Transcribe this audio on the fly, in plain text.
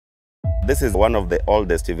This is one of the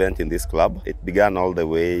oldest events in this club. It began all the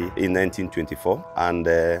way in 1924 and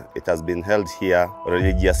it has been held here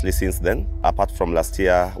religiously since then, apart from last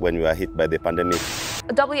year when we were hit by the pandemic.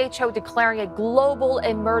 WHO declaring a global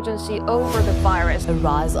emergency over the virus. The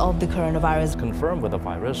rise of the coronavirus. Confirmed with the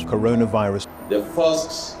virus. Coronavirus. The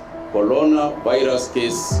first coronavirus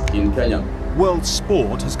case in Kenya. World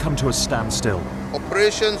sport has come to a standstill.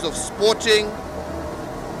 Operations of sporting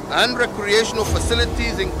and recreational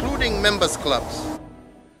facilities, including members' clubs,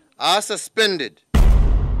 are suspended.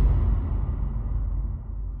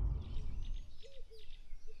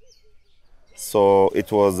 So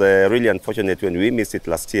it was really unfortunate when we missed it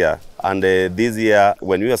last year. And this year,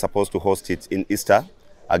 when we were supposed to host it in Easter,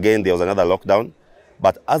 again, there was another lockdown.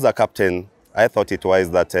 But as a captain, I thought it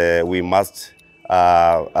wise that we must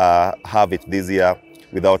have it this year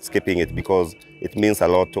without skipping it, because it means a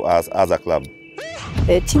lot to us as a club.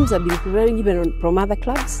 Teams have been preparing even from other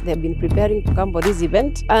clubs. They have been preparing to come for this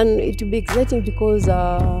event, and it will be exciting because,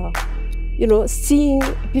 seeing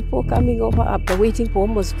people coming over after waiting for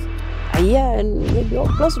almost a year and maybe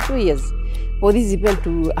close to 2 years for this event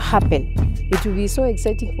to happen. It will be so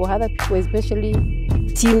exciting for other people, especially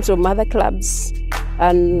teams from other clubs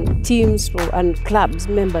and teams and clubs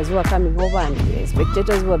members who are coming over and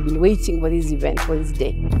spectators who have been waiting for this event, for this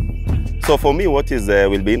day. So for me, what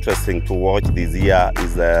will be interesting to watch this year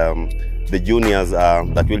is the juniors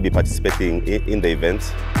that will be participating in the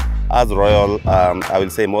event. As Royal, I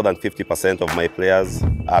will say more than 50% of my players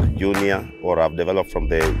are junior or have developed from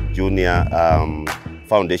the junior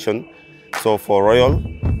foundation. So for Royal,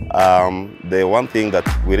 the one thing that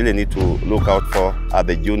we really need to look out for are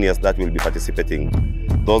the juniors that will be participating.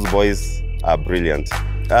 Those boys are brilliant.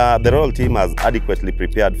 The Royal team has adequately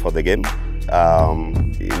prepared for the game.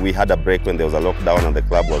 We had a break when there was a lockdown and the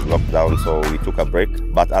club was locked down, so we took a break.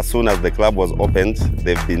 But as soon as the club was opened,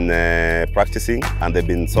 they've been practicing, and they've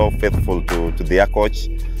been so faithful to their coach,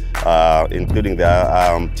 including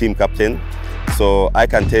their team captain. So I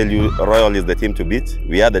can tell you, Royal is the team to beat.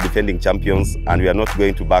 We are the defending champions, and we are not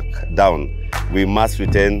going to back down. We must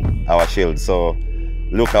retain our shield, so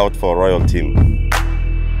look out for Royal team.